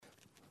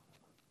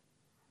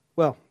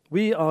Well,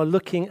 we are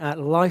looking at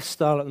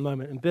lifestyle at the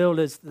moment, and Bill,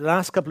 the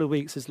last couple of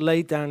weeks, has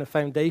laid down a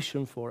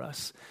foundation for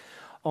us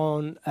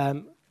on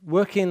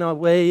working our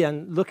way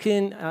and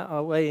looking at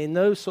our way in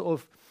no sort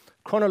of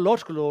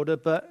chronological order,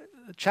 but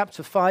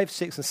chapter 5,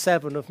 6, and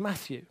 7 of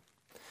Matthew,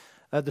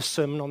 the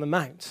Sermon on the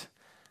Mount.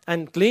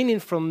 And gleaning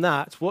from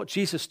that, what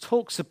Jesus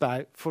talks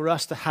about for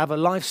us to have a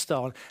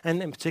lifestyle,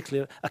 and in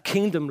particular, a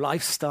kingdom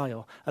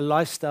lifestyle, a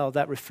lifestyle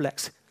that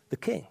reflects the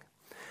King.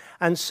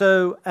 And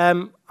so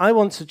I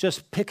want to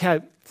just pick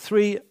out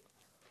 3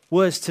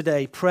 words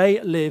today: pray,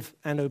 live,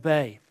 and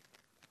obey.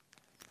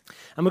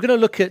 And we're going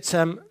to look at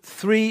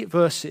 3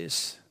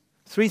 verses,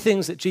 3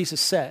 things that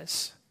Jesus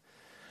says.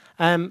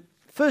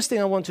 First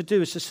thing I want to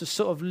do is just to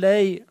sort of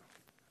lay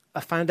a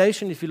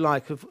foundation, if you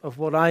like, of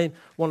what I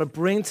want to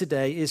bring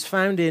today is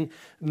found in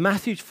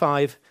Matthew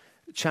 5,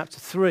 chapter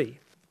 3.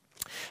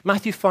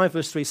 Matthew 5,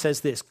 verse 3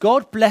 says this: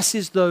 God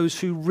blesses those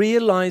who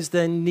realize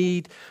their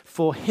need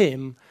for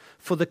him,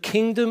 for the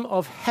kingdom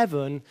of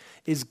heaven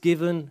is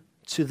given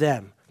to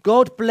them.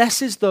 God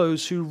blesses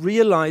those who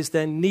realize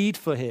their need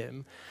for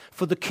him,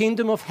 for the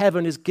kingdom of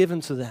heaven is given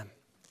to them.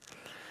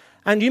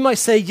 And you might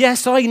say,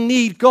 yes, I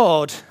need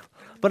God,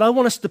 but I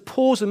want us to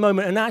pause a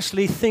moment and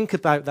actually think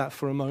about that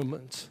for a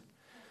moment.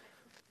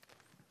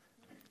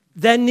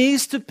 There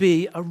needs to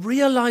be a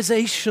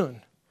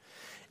realization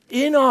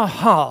in our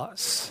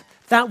hearts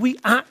that we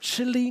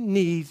actually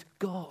need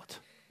God.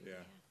 Yeah.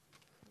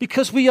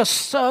 Because we are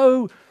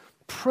so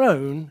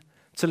prone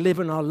to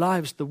living our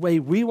lives the way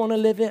we want to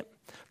live it,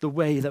 the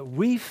way that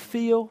we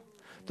feel,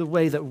 the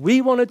way that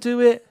we want to do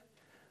it.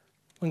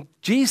 When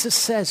Jesus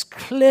says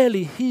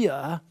clearly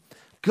here,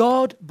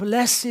 God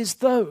blesses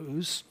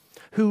those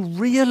who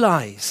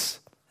realize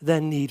their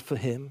need for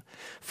him,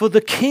 for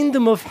the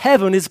kingdom of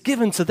heaven is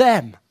given to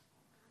them.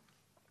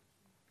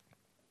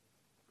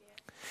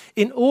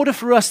 In order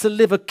for us to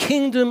live a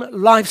kingdom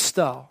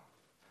lifestyle,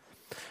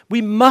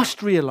 we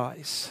must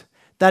realize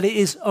that it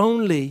is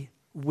only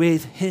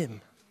with him,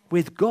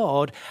 with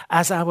God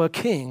as our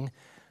King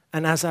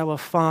and as our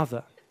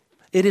Father.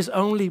 It is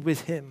only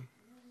with him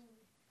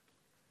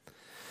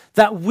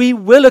that we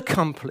will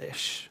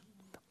accomplish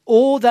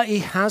all that he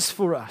has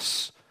for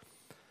us.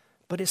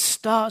 But it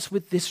starts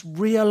with this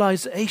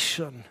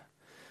realization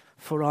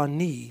for our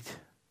need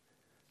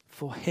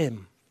for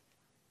him.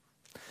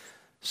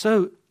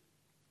 So,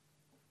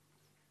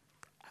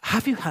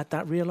 have you had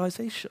that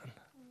realization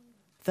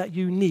that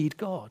you need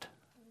God?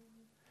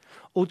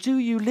 Or do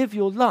you live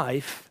your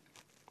life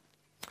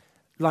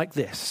like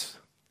this?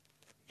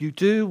 You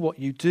do what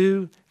you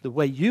do the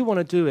way you want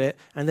to do it,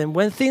 and then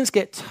when things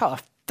get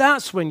tough,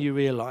 that's when you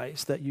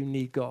realize that you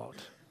need God.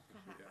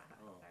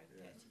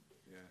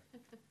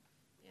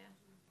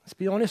 Let's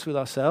be honest with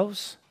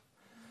ourselves.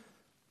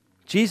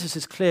 Jesus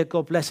is clear.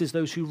 God blesses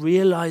those who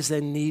realize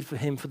their need for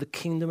him, for the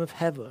kingdom of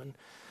heaven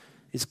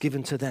is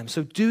given to them.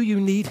 So do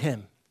you need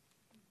him?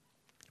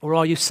 Or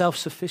are you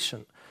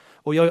self-sufficient?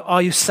 Or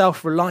are you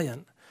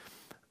self-reliant?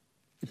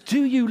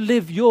 Do you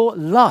live your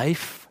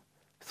life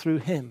through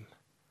him?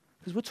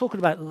 Because we're talking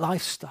about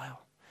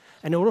lifestyle.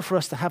 And in order for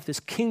us to have this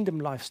kingdom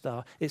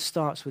lifestyle, it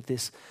starts with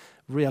this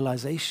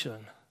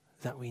realization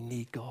that we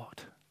need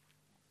God.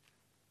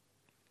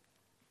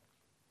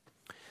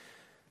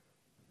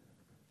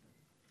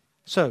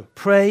 So,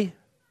 pray,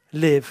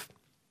 live,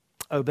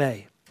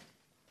 obey.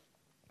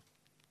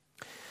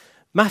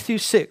 Matthew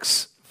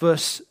 6,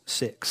 verse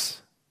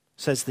 6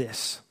 says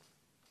this: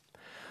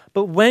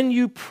 But when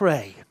you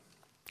pray,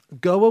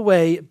 go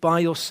away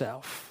by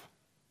yourself,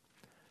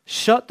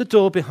 shut the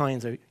door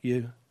behind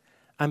you,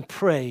 and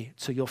pray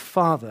to your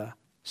Father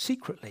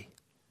secretly.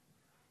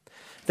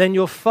 Then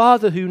your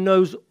Father who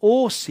knows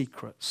all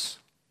secrets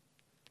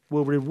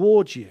will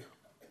reward you.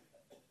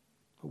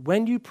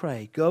 When you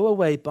pray, go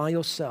away by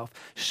yourself,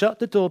 shut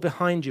the door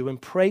behind you, and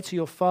pray to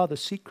your Father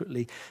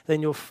secretly.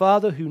 Then your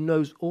Father who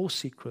knows all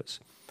secrets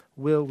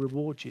will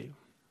reward you.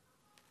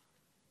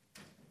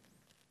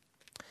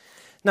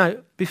 Now,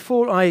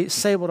 before I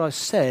say what I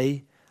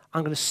say,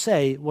 I'm going to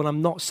say what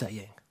I'm not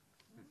saying.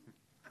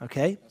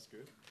 Okay? That's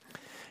good.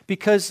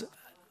 Because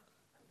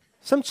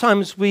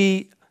sometimes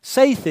we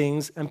say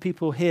things and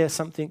people hear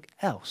something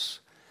else.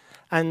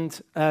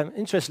 And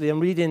interestingly, I'm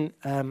reading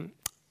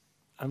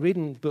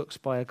books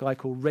by a guy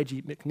called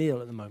Reggie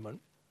McNeil at the moment.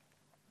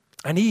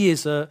 And he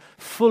is a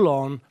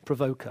full-on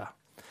provoker.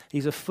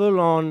 He's a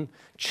full-on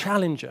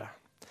challenger.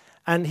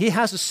 And he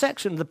has a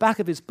section at the back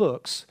of his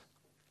books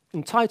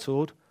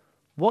entitled,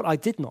 What I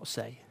Did Not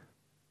Say.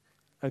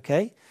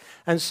 Okay?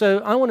 And so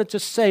I want to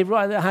just say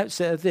right at the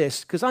outset of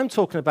this, because I'm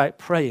talking about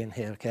praying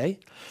here, okay?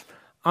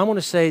 I want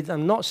to say that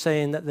I'm not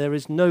saying that there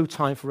is no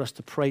time for us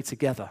to pray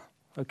together,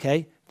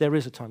 okay? There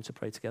is a time to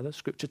pray together.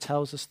 Scripture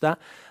tells us that.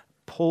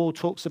 Paul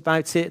talks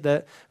about it,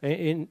 that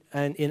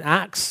in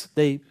Acts,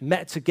 they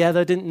met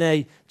together, didn't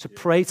they, to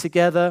pray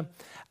together.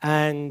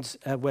 And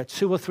where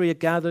 2 or 3 are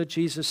gathered,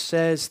 Jesus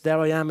says, there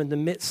I am in the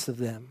midst of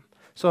them.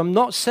 So I'm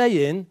not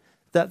saying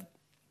that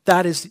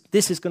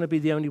this is going to be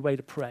the only way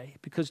to pray.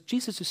 Because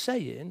Jesus is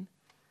saying,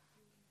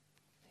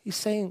 he's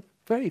saying,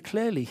 very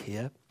clearly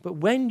here, but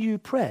when you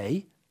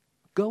pray,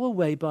 go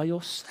away by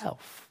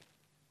yourself.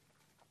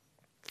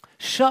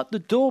 Shut the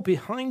door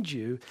behind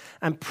you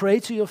and pray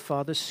to your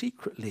Father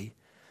secretly.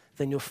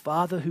 Then your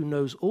Father who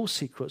knows all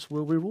secrets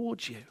will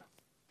reward you.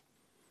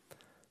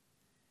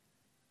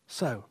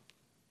 So,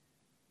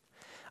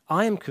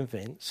 I am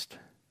convinced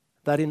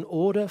that in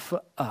order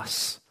for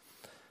us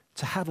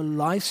to have a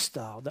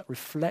lifestyle that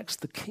reflects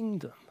the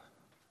kingdom,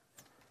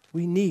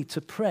 we need to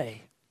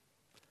pray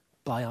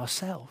by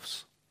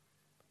ourselves.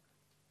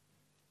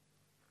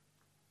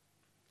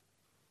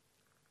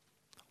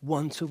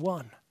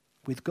 One-to-one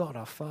with God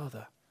our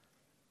Father,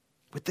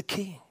 with the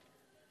King.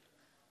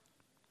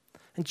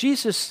 And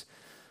Jesus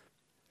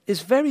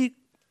is very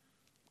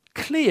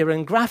clear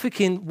and graphic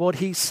in what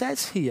he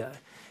says here.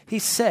 He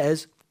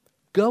says,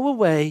 go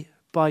away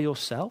by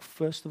yourself,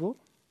 first of all.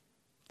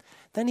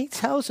 Then he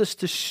tells us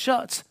to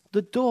shut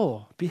the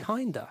door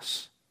behind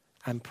us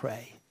and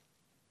pray.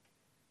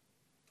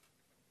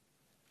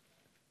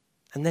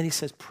 And then he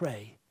says,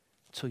 pray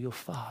to your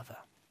Father.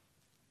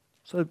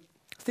 So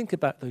think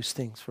about those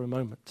things for a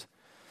moment.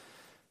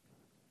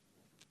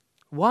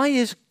 Why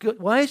is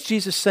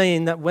Jesus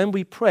saying that when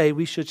we pray,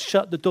 we should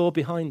shut the door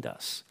behind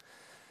us?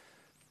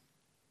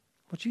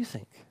 What do you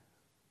think?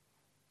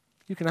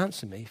 You can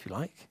answer me if you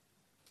like.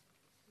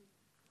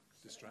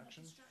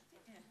 Distractions?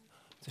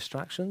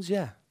 Distractions,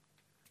 yeah.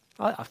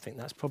 I think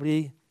that's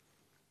probably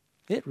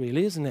it,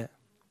 really, isn't it?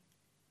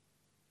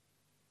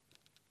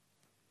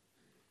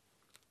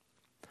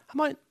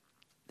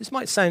 This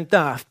might sound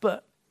daft,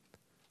 but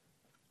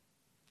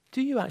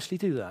do you actually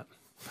do that?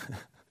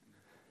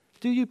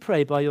 Do you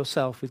pray by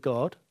yourself with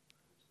God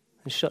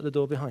and shut the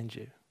door behind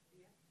you?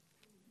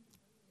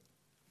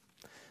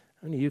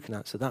 Only you can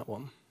answer that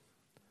one.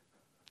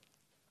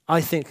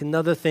 I think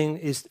another thing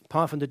is,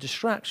 apart from the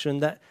distraction,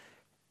 that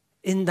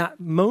in that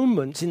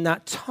moment, in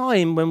that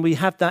time when we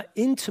have that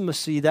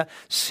intimacy, that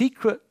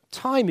secret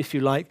time, if you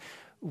like,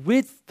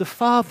 with the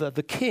Father,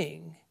 the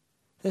King,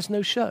 there's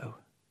no show.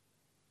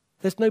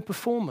 There's no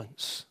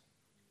performance.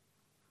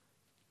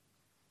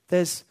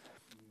 There's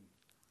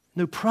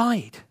no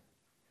pride.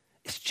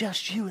 It's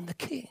just you and the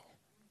King.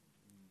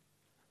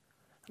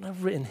 And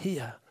I've written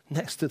here,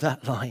 next to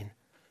that line,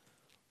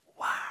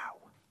 wow.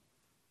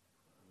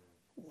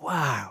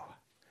 Wow.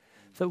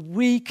 That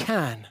we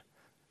can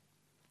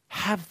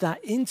have that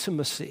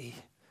intimacy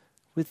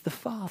with the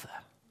Father,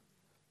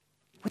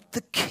 with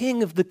the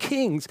King of the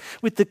Kings,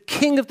 with the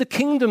King of the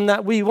kingdom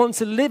that we want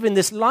to live in,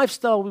 this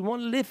lifestyle we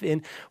want to live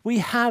in. We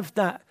have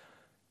that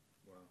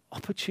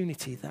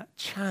opportunity, that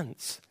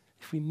chance,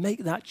 if we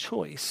make that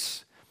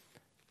choice,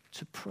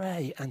 to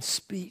pray and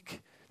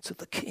speak to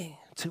the King,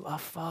 to our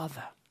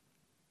Father.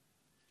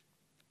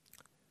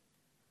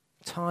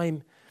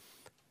 Time,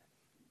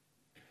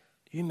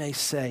 you may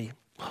say,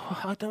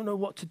 I don't know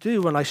what to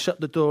do when I shut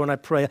the door and I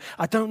pray.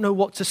 I don't know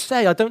what to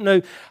say. I don't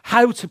know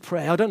how to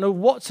pray. I don't know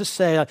what to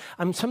say.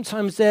 I'm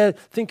sometimes there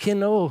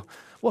thinking,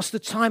 what's the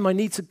time I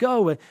need to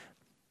go?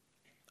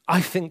 I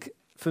think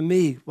for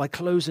me, by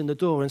closing the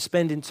door and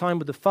spending time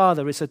with the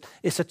Father, it's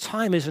a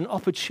time, it's an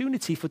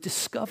opportunity for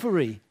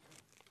discovery.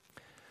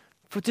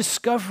 For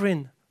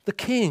discovering the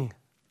King.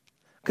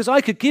 Because I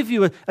could give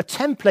you a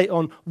template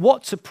on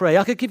what to pray.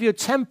 I could give you a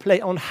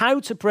template on how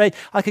to pray.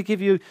 I could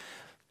give you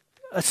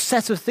a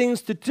set of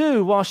things to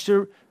do whilst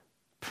you're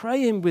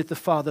praying with the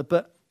Father.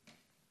 But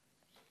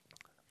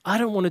I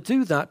don't want to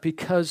do that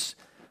because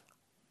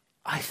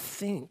I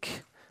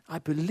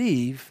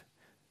believe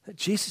that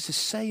Jesus is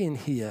saying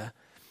here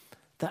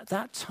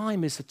that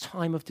time is a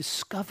time of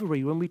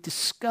discovery, when we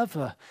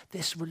discover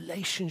this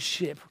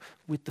relationship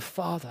with the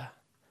Father.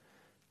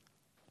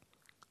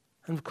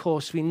 And of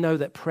course, we know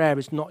that prayer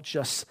is not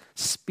just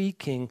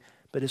speaking,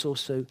 but it's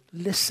also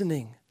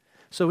listening.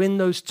 So in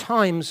those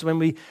times when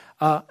we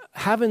are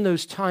having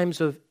those times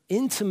of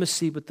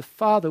intimacy with the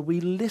Father, we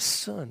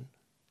listen.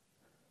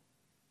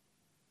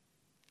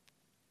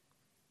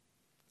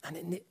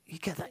 And you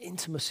get that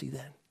intimacy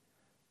then.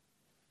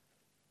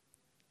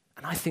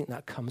 And I think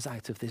that comes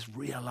out of this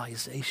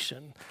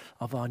realization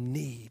of our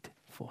need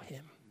for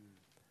Him.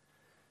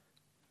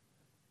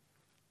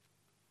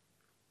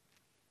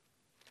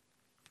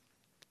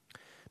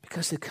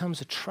 Because there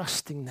comes a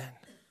trusting then.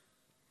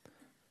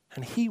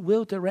 And He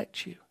will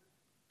direct you.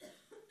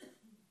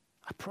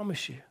 I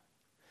promise you.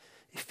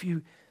 If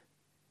you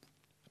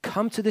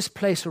come to this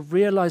place of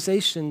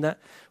realization that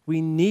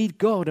we need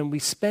God and we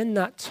spend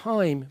that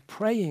time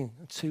praying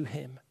to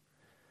Him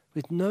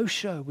with no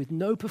show, with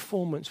no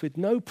performance, with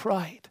no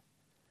pride,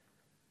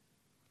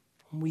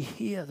 and we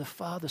hear the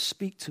Father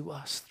speak to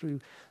us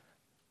through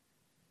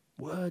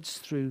words,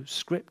 through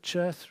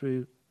Scripture,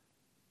 through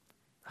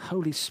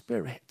Holy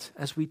Spirit,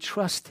 as we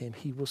trust Him,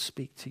 He will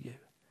speak to you.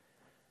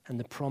 And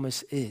the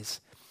promise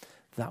is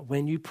that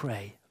when you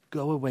pray,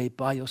 go away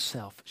by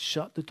yourself,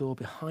 shut the door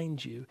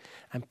behind you,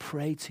 and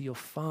pray to your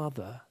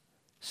Father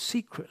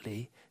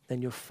secretly.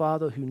 Then your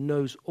Father who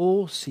knows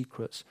all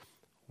secrets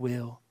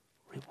will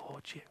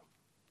reward you.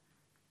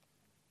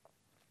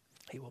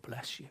 He will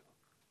bless you.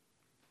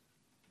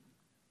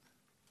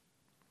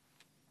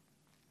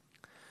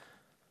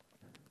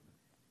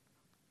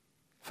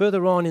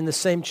 Further on in the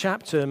same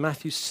chapter,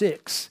 Matthew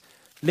 6,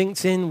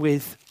 linked in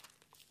with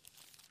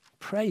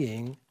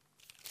praying,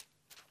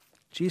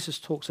 Jesus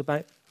talks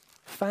about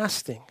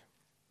fasting.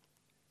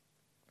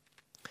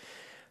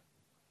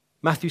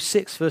 Matthew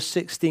 6, verse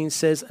 16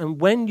 says,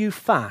 "And when you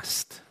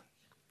fast,"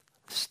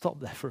 stop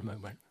there for a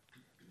moment.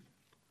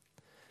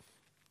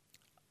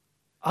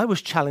 I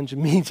was challenged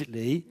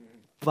immediately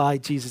by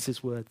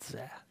Jesus' words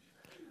there.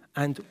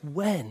 And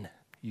when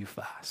you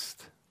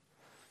fast.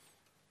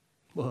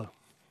 Whoa.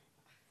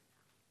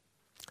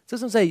 It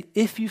doesn't say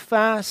if you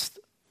fast.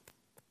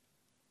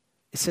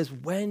 It says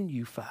when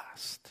you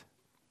fast.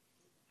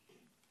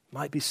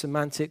 Might be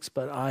semantics,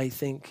 but I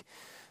think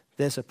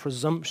there's a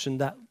presumption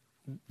that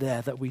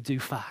we do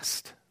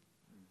fast.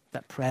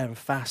 That prayer and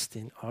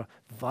fasting are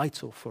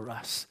vital for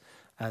us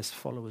as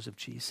followers of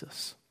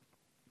Jesus.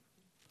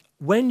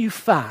 When you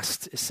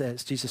fast,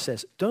 Jesus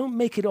says, don't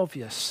make it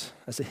obvious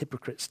as the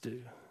hypocrites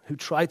do, who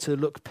try to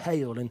look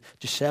pale and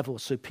disheveled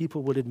so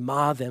people will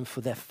admire them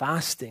for their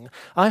fasting.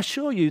 I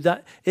assure you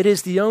that it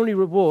is the only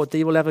reward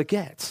they will ever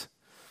get.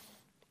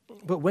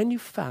 But when you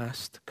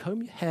fast,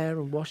 comb your hair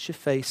and wash your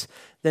face,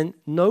 then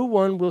no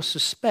one will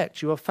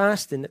suspect you are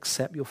fasting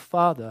except your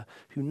Father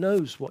who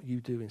knows what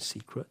you do in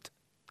secret.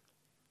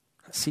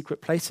 That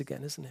secret place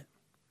again, isn't it?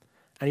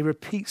 And he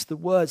repeats the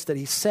words that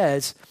he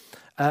says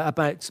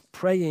about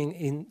praying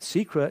in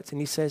secret, and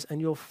he says, and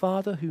your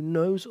Father who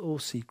knows all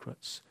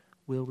secrets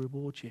will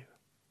reward you.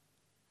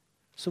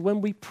 So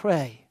when we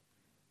pray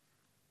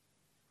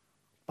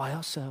by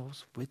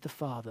ourselves with the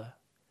Father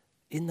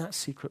in that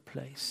secret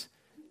place,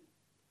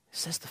 it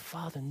says the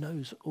Father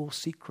knows all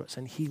secrets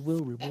and he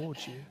will reward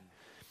you.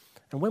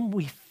 And when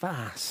we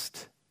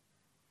fast,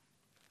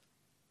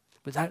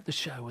 without the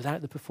show,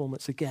 without the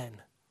performance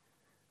again,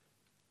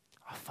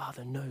 our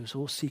Father knows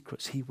all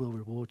secrets, he will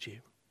reward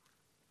you.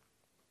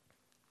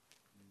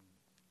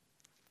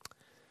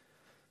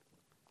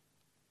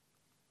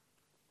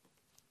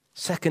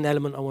 Second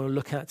element I want to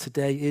look at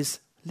today is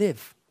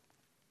live.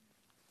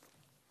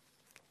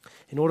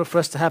 In order for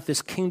us to have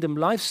this kingdom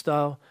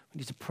lifestyle, we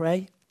need to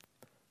pray,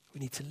 we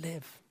need to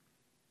live.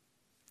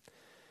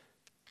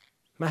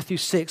 Matthew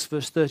 6,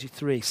 verse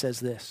 33 says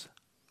this.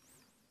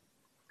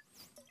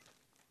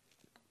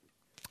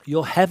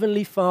 Your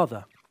heavenly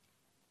Father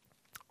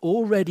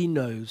already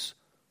knows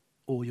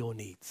all your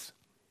needs.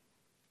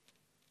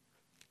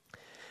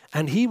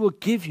 And he will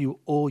give you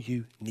all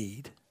you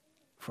need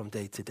from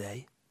day to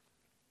day.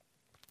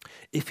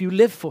 If you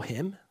live for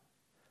him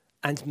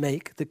and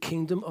make the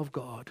kingdom of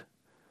God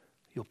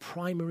your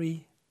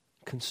primary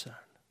concern.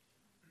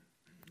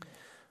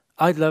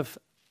 I love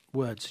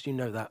words, you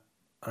know that.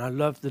 And I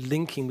love the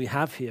linking we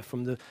have here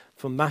from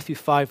Matthew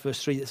 5,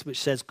 verse 3, which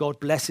says, God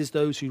blesses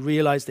those who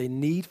realize their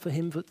need for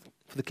him, for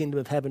the kingdom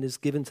of heaven is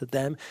given to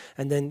them.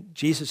 And then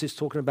Jesus is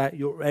talking about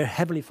your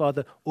heavenly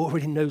Father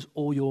already knows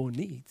all your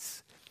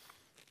needs.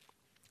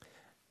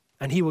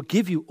 And he will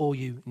give you all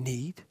you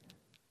need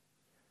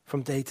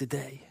from day to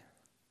day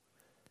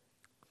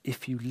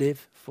if you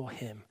live for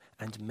him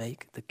and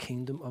make the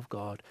kingdom of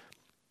God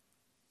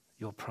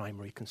your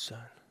primary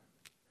concern.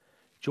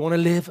 Do you want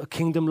to live a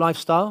kingdom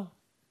lifestyle?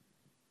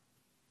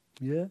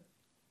 Yeah?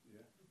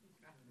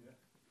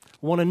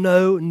 Want to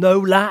know no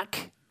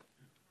lack?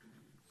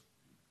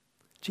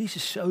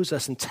 Jesus shows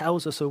us and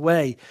tells us a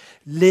way.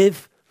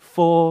 Live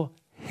for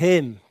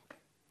him.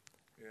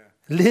 Yeah.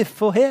 Live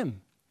for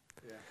him.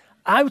 Yeah.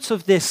 Out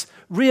of this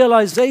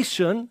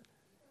realization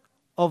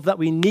of that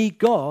we need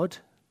God,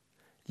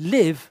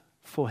 live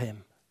for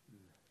him.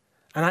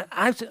 And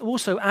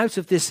also out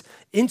of this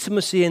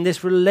intimacy and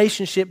this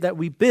relationship that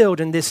we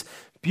build and this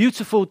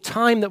beautiful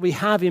time that we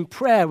have in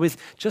prayer with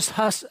just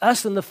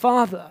us and the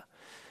Father,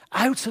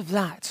 out of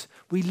that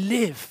we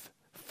live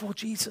for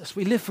Jesus.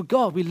 We live for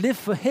God. We live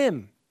for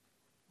him.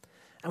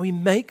 And we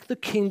make the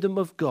kingdom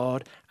of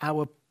God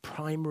our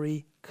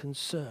primary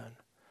concern.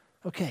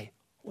 Okay,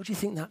 what do you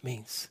think that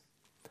means?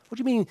 What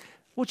do you mean?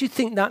 What do you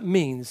think that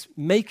means?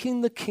 Make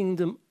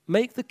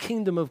the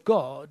kingdom of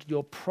God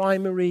your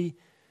primary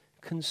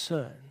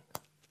concern.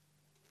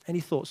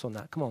 Any thoughts on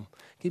that? Come on,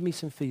 give me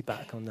some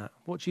feedback on that.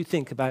 What do you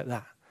think about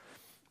that?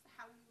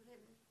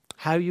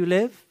 How you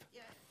live?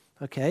 Yeah.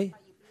 Okay.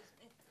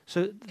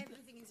 So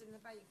everything is in the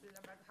Bible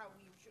about how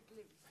we should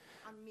live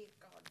and meet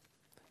God.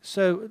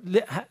 So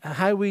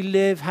how we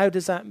live, how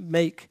does that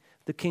make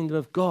the kingdom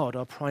of God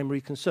our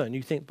primary concern?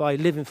 You think by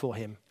living for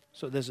him.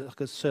 So there's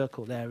like a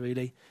circle there,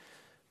 really.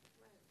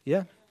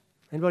 Yeah?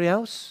 Anybody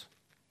else?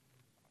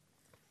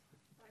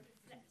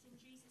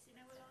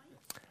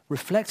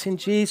 Reflecting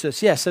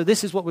Jesus, yes. So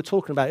this is what we're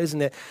talking about, isn't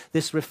it?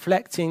 This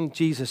reflecting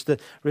Jesus, the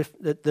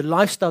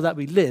lifestyle that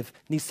we live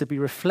needs to be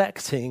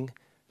reflecting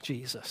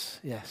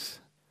Jesus, yes.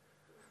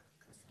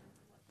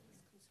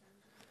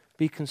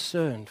 Be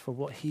concerned for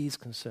what he's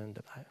concerned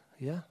about,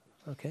 yeah?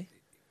 Okay.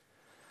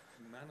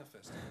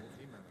 Manifesting what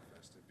he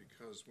manifested,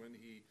 because when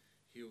he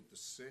healed the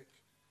sick,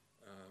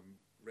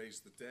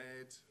 raised the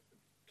dead,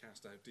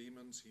 cast out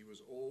demons, he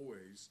was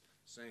always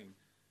saying,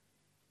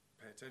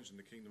 pay attention.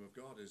 The kingdom of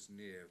God is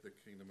near. The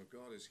kingdom of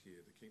God is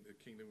here. The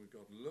kingdom of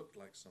God looked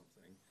like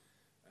something.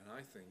 And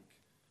I think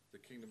the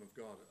kingdom of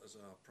God, as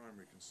our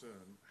primary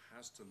concern,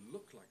 has to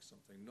look like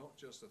something, not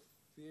just a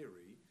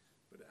theory,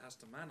 but it has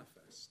to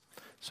manifest.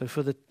 So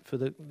for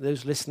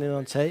those listening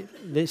on tape,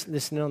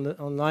 listening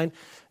online,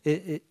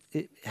 it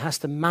has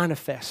to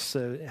manifest.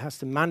 So it has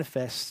to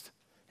manifest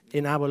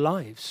in our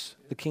lives.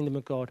 The kingdom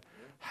of God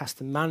has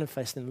to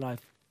manifest in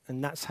life,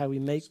 and that's how we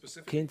make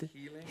kingdom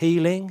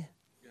healing,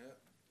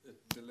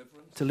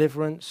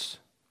 deliverance,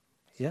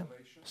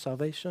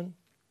 salvation.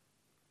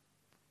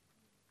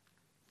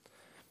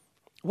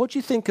 What do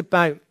you think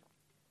about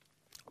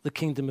the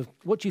kingdom of?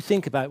 What do you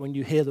think about when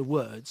you hear the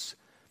words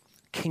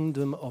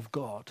kingdom of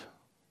God?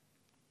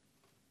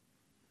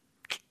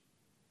 I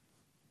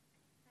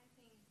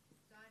think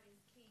God is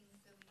king,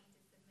 so we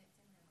need to submit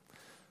to him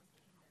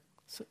in his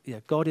kingdom. So,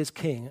 God is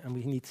king, and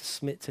we need to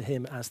submit to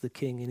him as the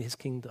king in his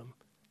kingdom.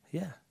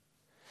 Yeah.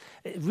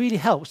 It really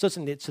helps,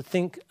 doesn't it, to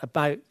think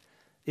about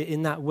it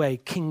in that way,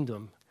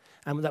 kingdom,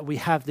 and that we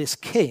have this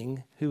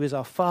king who is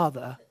our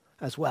father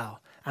as well.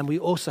 And we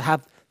also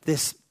have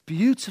this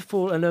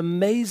beautiful and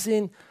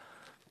amazing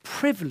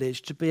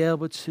privilege to be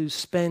able to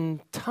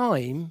spend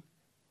time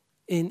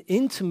in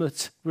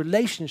intimate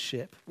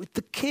relationship with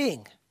the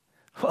king.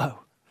 Whoa,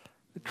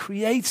 the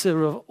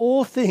creator of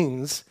all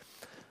things.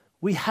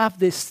 We have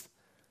this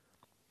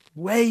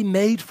way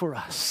made for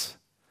us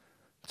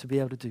to be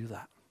able to do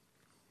that.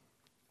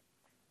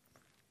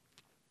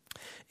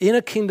 In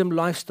a kingdom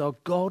lifestyle,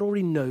 God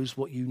already knows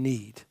what you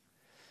need,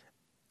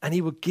 and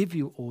he will give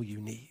you all you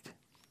need.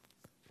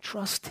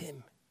 Trust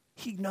him.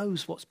 He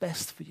knows what's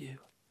best for you.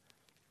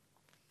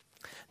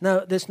 Now,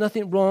 there's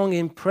nothing wrong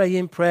in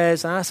praying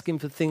prayers, asking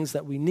for things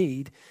that we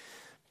need,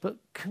 but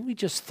can we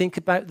just think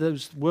about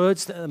those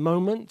words at the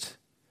moment?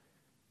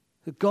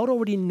 That God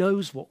already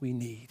knows what we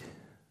need.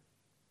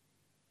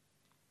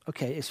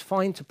 Okay, it's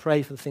fine to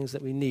pray for the things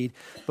that we need,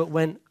 but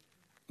when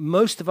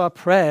most of our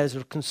prayers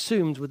are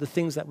consumed with the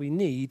things that we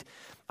need,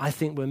 I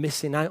think we're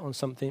missing out on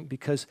something,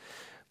 because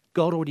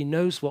God already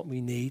knows what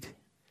we need.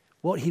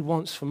 What he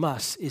wants from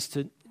us is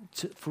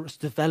for us to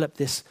develop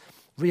this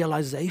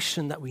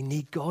realization that we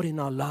need God in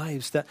our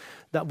lives, that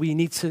we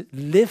need to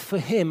live for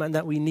him, and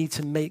that we need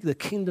to make the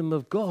kingdom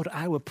of God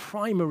our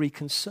primary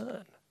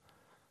concern.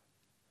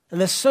 And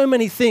there's so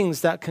many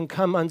things that can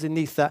come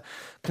underneath that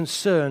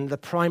concern, the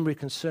primary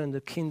concern,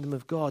 the kingdom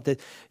of God, that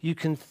you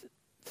can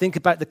think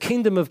about the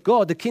kingdom of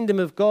God. The kingdom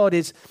of God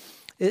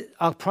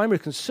our primary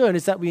concern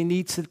is that we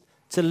need to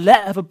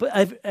let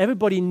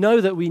everybody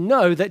know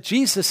that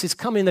Jesus is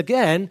coming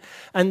again,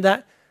 and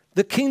that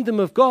the kingdom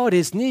of God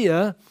is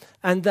near,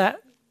 and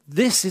that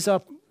this is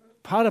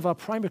part of our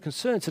primary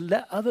concern, to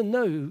let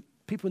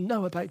people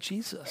know about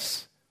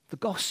Jesus, the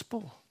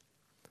gospel.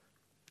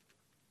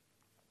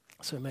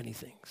 So many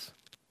things.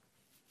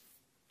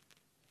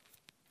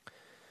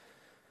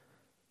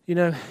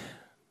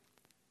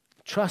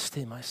 Trust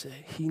him, I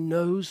say. He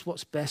knows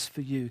what's best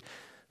for you.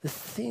 The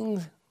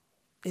thing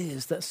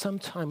is that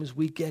sometimes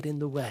we get in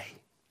the way.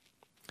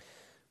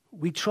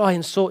 We try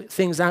and sort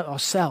things out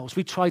ourselves.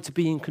 We try to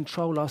be in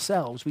control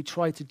ourselves. We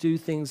try to do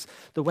things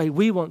the way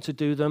we want to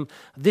do them.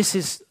 This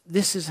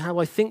is how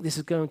I think this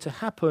is going to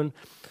happen.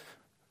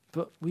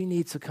 But we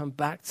need to come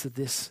back to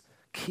this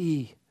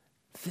key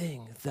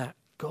thing, that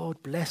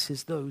God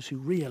blesses those who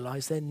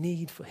realize their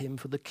need for him,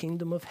 for the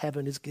kingdom of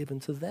heaven is given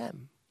to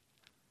them.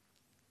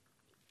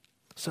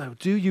 So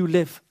do you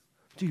live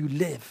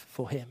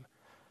for him?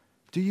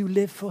 Do you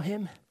live for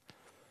him?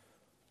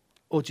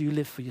 Or do you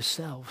live for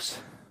yourselves?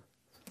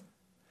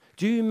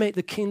 Do you make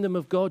the kingdom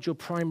of God your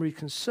primary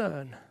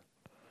concern?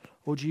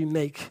 Or do you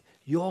make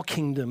your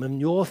kingdom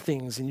and your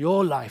things in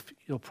your life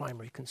your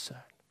primary concern?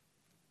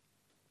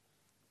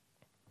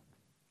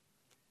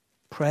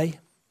 Pray,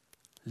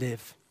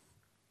 live,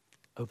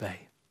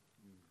 obey.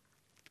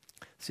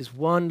 This is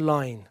one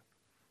line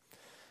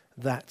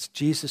that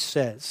Jesus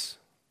says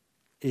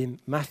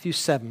in Matthew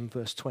 7,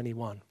 verse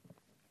 21.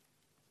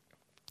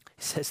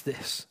 He says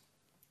this: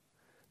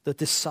 the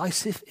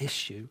decisive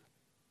issue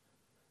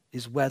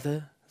is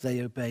whether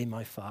they obey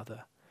my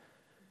Father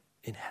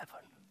in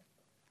heaven.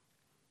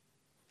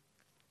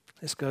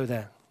 Let's go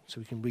there so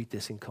we can read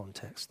this in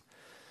context.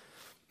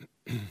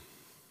 The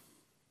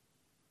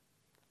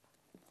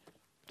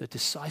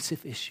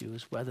decisive issue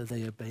is whether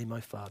they obey my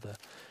Father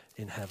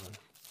in heaven.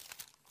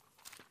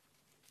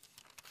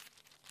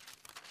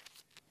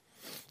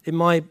 In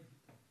my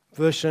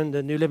version,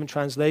 the New Living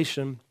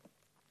Translation,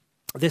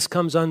 this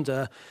comes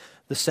under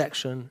the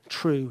section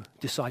true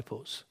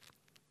disciples.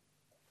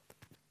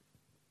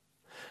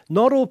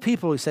 Not all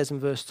people, he says in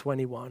verse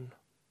 21,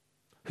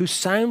 who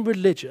sound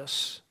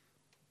religious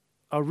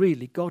are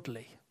really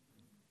godly.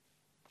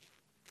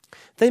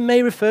 They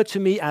may refer to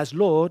me as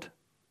Lord,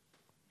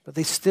 but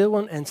they still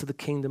won't enter the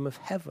kingdom of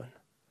heaven.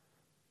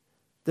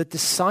 The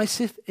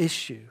decisive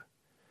issue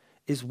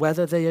is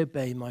whether they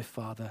obey my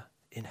Father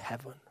in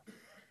heaven.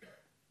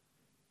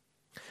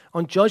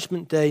 On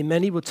Judgment Day,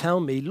 many will tell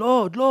me,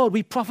 Lord, Lord,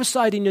 we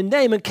prophesied in your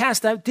name and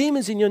cast out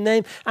demons in your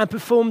name and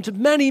performed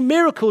many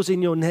miracles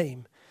in your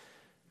name.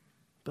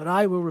 But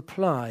I will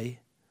reply,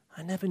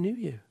 I never knew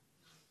you.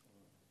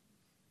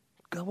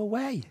 Go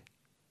away.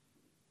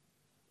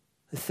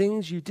 The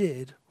things you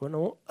did were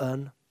not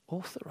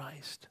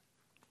unauthorized.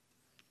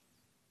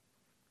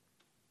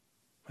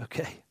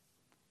 Okay.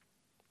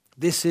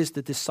 This is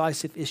the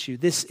decisive issue.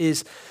 This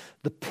is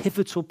the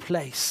pivotal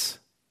place.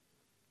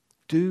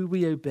 Do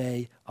we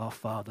obey our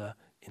Father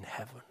in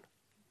heaven?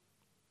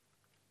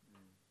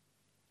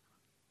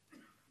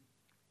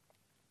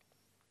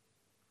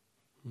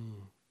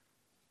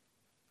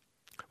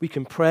 We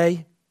can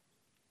pray,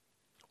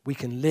 we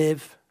can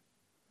live,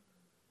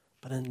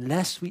 but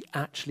unless we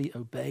actually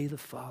obey the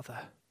Father,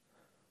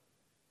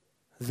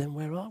 then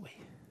where are we?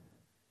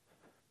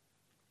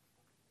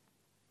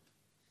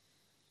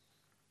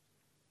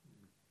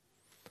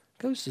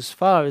 Goes as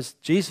far as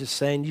Jesus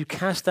saying, you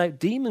cast out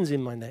demons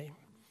in my name.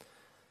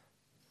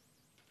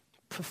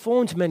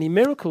 Performed many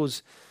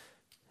miracles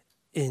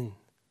in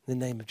the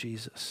name of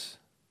Jesus.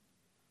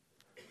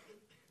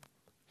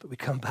 But we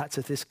come back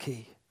to this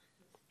key.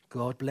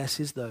 God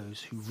blesses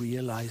those who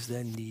realize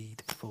their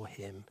need for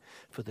him,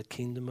 for the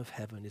kingdom of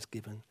heaven is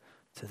given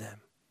to them.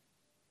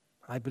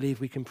 I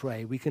believe we can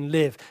pray. We can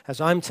live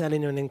as I'm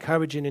telling you and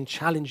encouraging and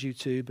challenge you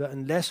to, but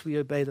unless we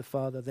obey the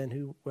Father,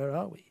 then where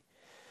are we?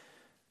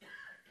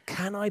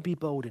 Can I be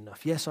bold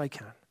enough? Yes, I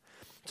can.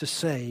 To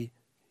say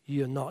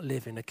you're not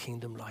living a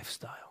kingdom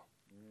lifestyle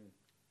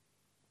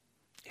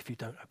if you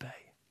don't obey.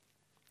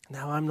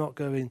 Now, I'm not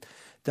going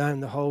down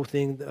the whole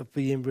thing of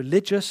being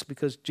religious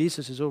because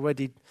Jesus has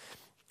already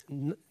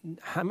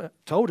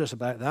told us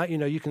about that. You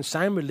know, you can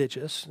sound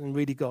religious and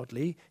really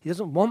godly. He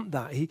doesn't want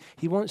that.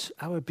 He wants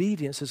our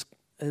obedience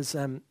as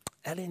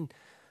Ellen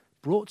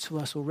brought to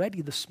us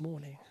already this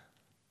morning.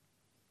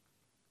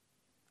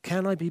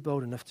 Can I be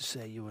bold enough to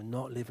say you are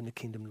not living a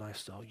kingdom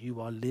lifestyle?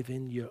 You are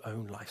living your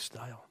own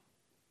lifestyle.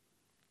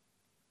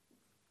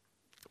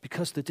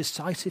 Because the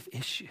decisive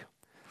issue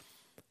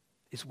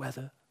is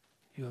whether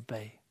you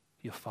obey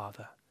your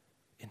Father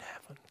in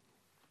heaven.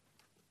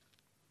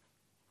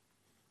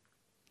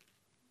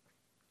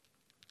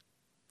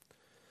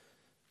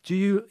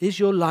 Is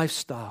your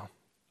lifestyle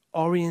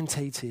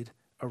orientated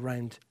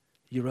around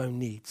your own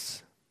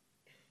needs?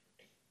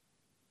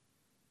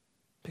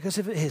 Because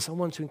if it is, I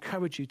want to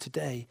encourage you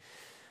today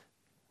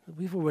that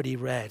we've already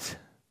read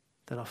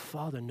that our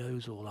Father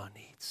knows all our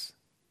needs.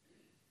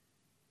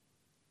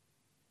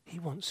 He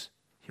wants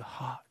your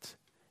heart.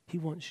 He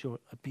wants your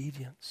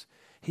obedience.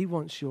 He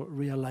wants your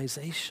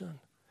realization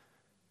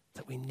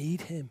that we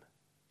need him.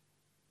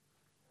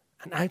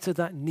 And out of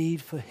that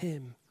need for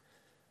him,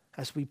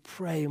 as we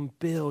pray and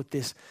build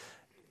this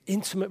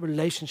intimate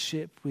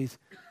relationship with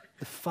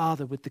the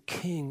Father, with the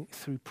King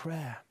through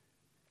prayer.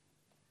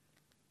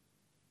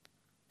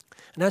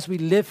 And as we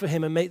live for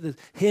him and make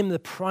him the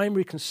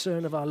primary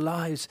concern of our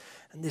lives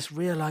and this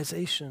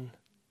realization,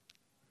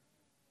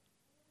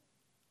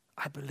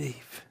 I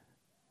believe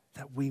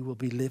that we will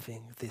be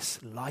living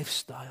this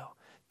lifestyle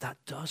that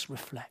does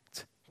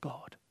reflect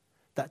God,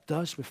 that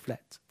does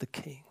reflect the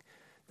King,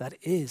 that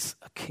is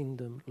a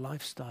kingdom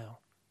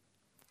lifestyle.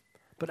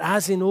 But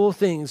as in all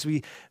things,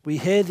 we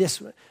hear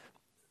this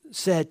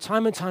said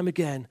time and time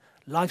again,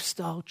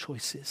 lifestyle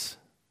choices.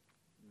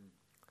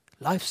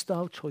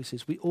 Lifestyle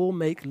choices. We all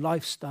make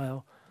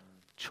lifestyle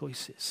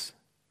choices.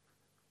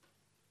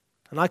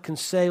 And I can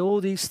say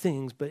all these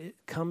things, but it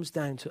comes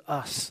down to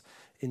us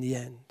in the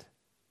end.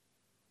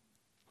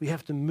 We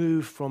have to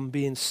move from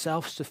being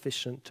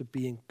self-sufficient to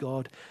being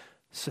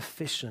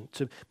God-sufficient,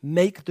 to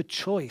make the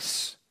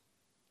choice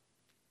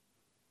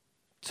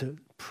to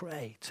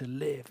pray, to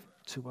live,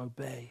 to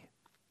obey,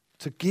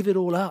 to give it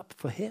all up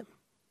for him.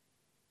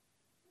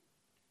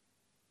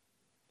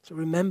 So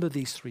remember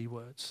these three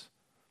words.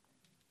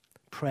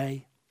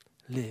 Pray,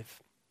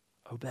 live,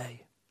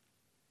 obey.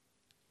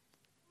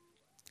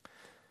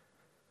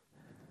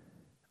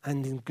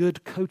 And in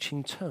good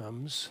coaching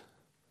terms,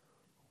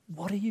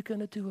 what are you going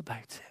to do about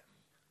it?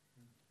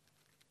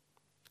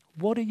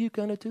 What are you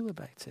going to do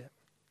about it?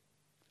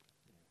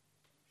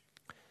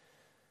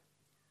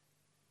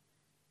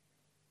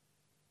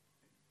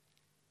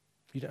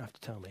 You don't have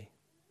to tell me.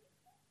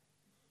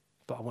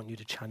 But I want you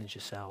to challenge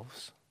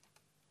yourselves.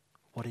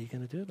 What are you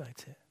going to do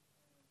about it?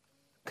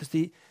 Because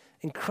the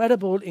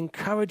incredible,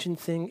 encouraging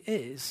thing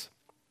is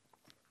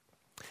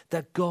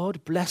that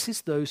God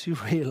blesses those who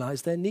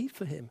realize their need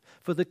for him,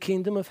 for the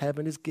kingdom of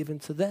heaven is given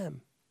to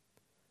them.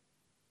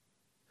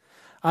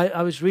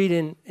 I was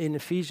reading in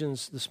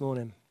Ephesians this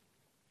morning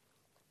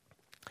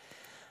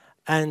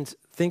and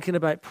thinking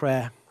about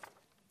prayer.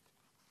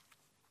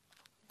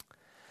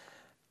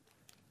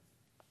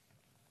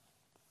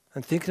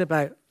 And thinking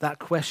about that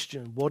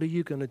question, what are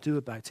you going to do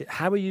about it?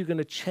 How are you going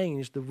to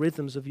change the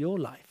rhythms of your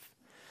life?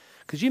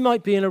 Because you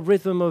might be in a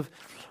rhythm of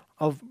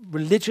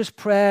religious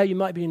prayer. You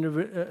might be in a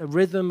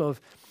rhythm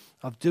of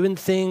doing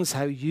things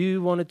how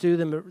you want to do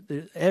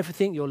them.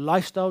 Everything, your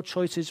lifestyle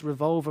choices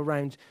revolve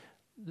around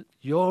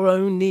your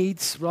own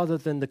needs rather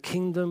than the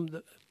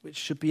kingdom, which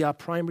should be our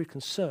primary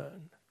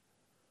concern.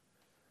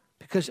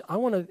 Because I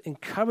want to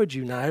encourage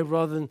you now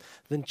rather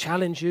than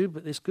challenge you,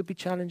 but this could be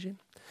challenging.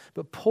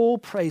 But Paul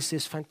prays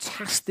this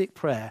fantastic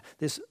prayer,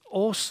 this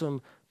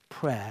awesome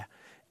prayer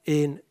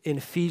in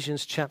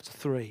Ephesians chapter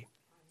 3.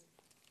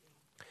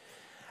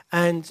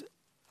 And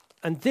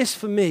this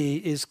for me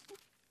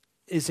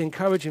is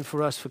encouraging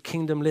for us for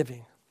kingdom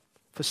living,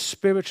 for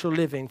spiritual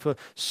living, for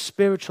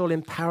spiritual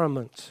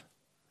empowerment.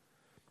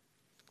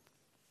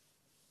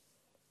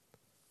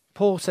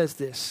 Paul says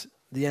this,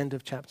 the end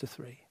of chapter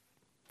 3,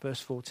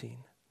 verse 14.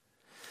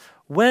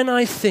 When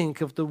I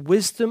think of the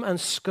wisdom and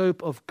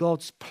scope of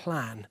God's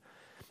plan,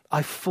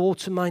 I fall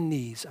to my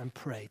knees and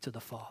pray to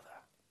the Father.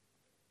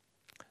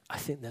 I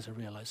think there's a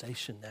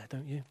realization there,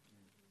 don't you?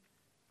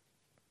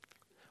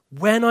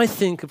 When I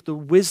think of the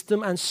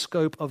wisdom and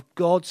scope of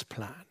God's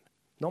plan,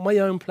 not my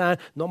own plan,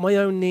 not my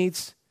own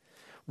needs,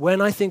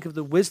 when I think of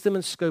the wisdom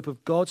and scope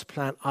of God's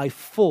plan, I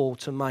fall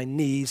to my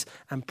knees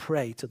and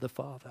pray to the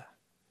Father,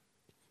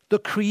 the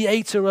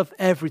creator of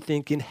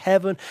everything in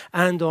heaven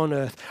and on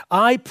earth.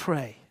 I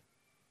pray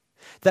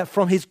that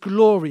from his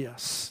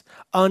glorious,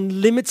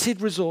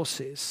 unlimited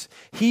resources,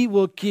 he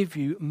will give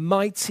you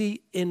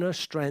mighty inner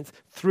strength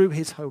through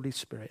his Holy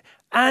Spirit.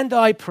 And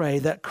I pray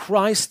that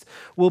Christ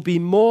will be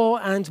more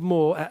and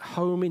more at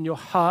home in your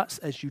hearts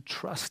as you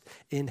trust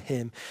in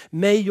him.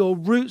 May your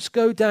roots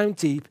go down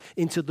deep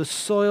into the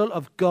soil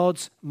of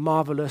God's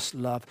marvelous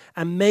love.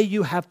 And may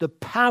you have the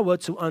power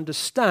to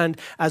understand,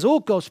 as all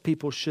God's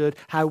people should,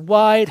 how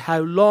wide, how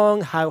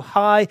long, how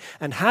high,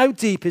 and how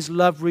deep his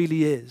love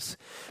really is.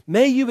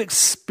 May you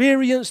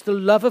experience the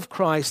love of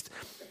Christ.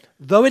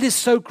 Though it is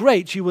so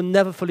great, you will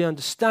never fully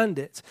understand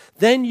it.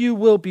 Then you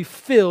will be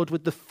filled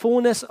with the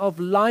fullness of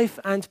life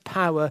and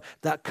power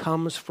that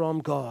comes from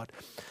God.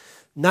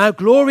 Now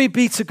glory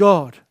be to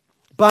God.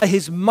 By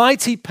his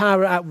mighty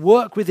power at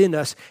work within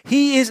us,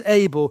 he is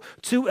able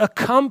to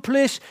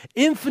accomplish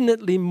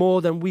infinitely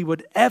more than we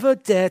would ever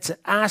dare to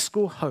ask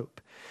or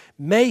hope.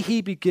 May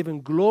he be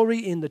given glory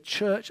in the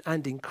church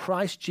and in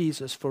Christ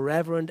Jesus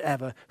forever and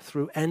ever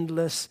through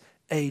endless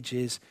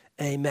ages.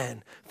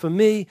 Amen. For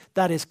me,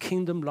 that is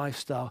kingdom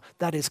lifestyle.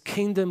 That is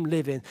kingdom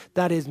living.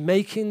 That is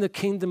making the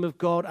kingdom of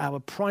God our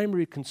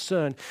primary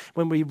concern.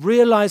 When we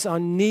realize our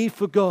need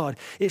for God,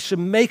 it should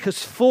make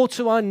us fall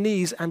to our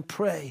knees and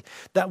pray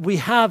that we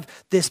have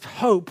this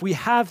hope, we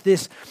have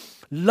this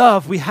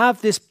love, we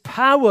have this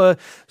power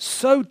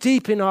so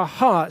deep in our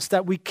hearts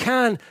that we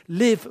can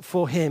live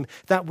for him,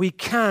 that we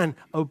can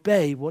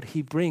obey what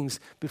he brings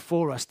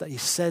before us, that he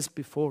says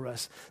before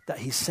us, that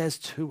he says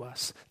to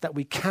us, that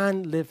we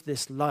can live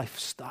this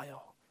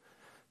lifestyle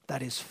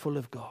that is full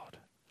of God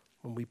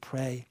when we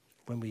pray,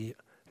 when we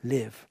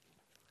live,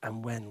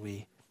 and when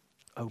we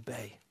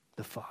obey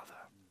the Father.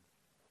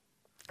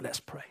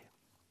 Let's pray.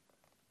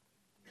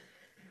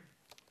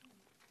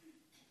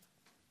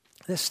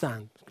 Let's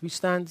stand. Can we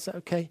stand? Is that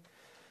okay?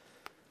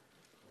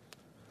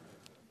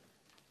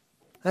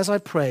 As I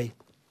pray,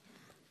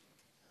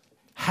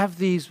 have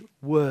these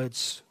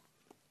words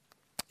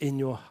in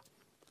your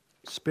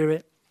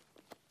spirit,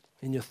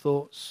 in your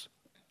thoughts.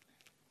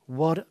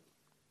 What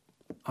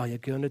are you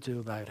going to do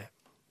about it?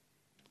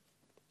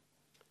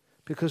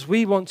 Because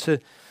we want to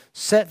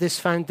set this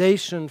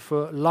foundation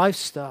for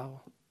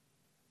lifestyle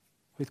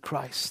with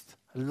Christ,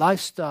 a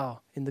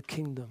lifestyle in the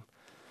kingdom.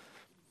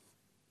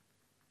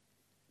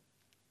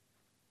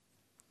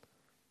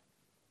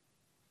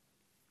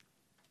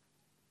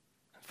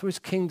 For his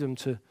kingdom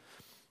to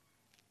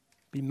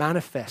be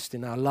manifest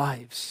in our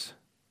lives,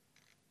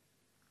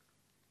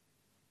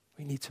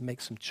 we need to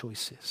make some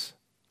choices.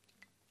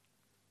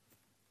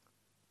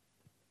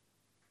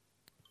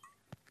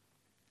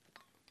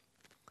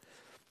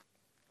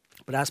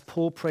 But as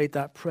Paul prayed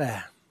that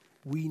prayer,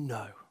 we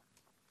know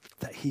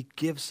that he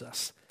gives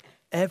us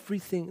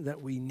everything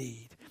that we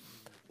need,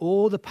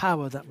 all the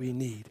power that we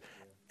need,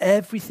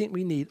 everything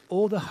we need,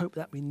 all the hope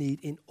that we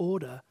need in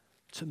order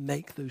to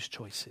make those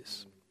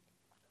choices.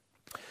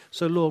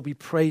 So, Lord, we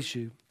praise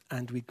you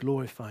and we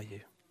glorify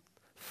you.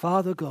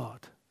 Father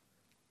God,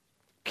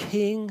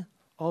 King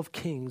of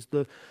kings,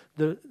 the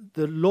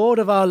Lord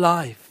of our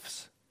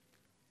lives,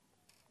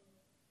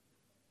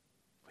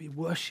 we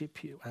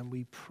worship you and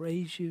we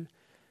praise you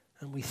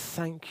and we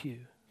thank you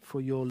for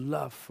your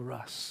love for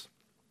us.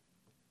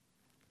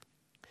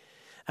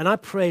 And I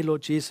pray,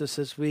 Lord Jesus,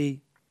 as we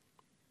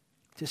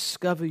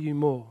discover you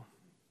more,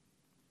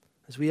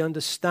 as we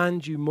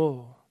understand you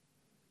more,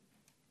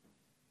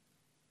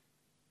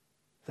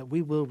 that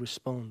we will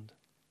respond,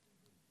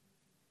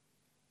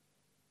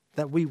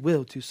 that we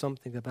will do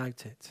something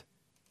about it.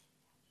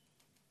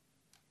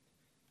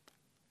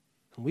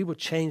 And we will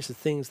change the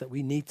things that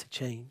we need to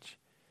change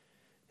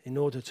in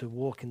order to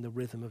walk in the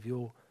rhythm of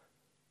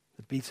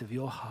the beat of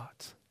your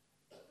heart.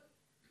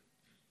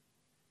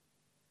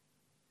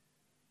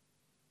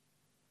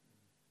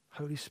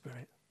 Holy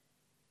Spirit,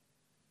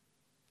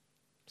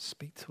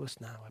 speak to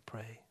us now, I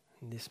pray,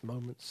 in these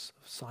moments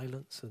of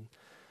silence and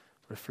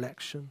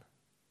reflection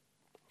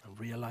and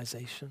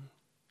realization.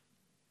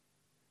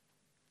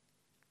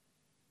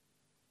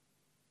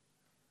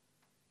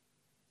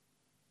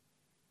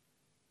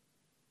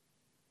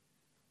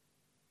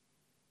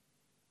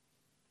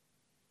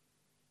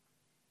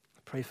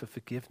 Pray for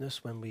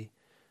forgiveness when we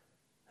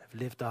have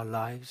lived our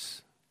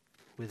lives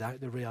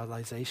without the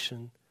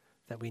realization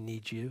that we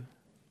need you.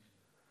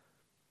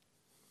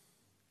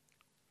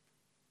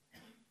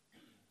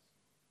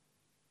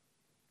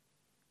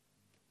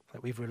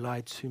 That we've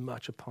relied too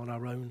much upon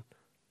our own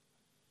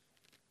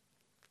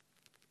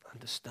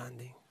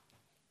understanding.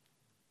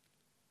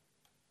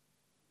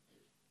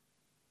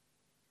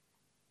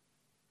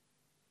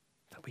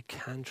 That we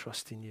can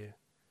trust in you.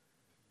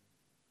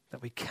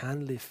 That we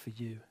can live for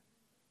you.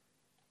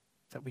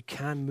 That we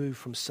can move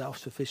from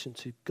self-sufficient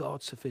to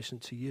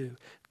God-sufficient to you.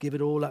 Give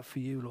it all up for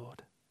you,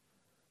 Lord.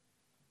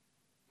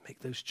 Make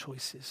those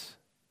choices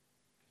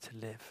to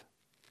live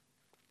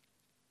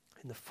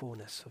in the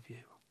fullness of you.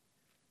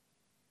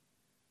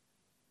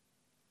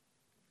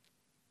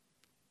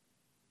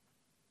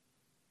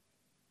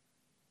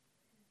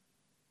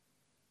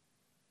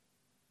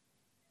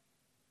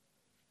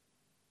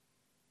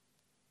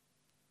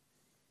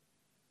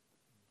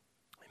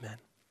 Amen.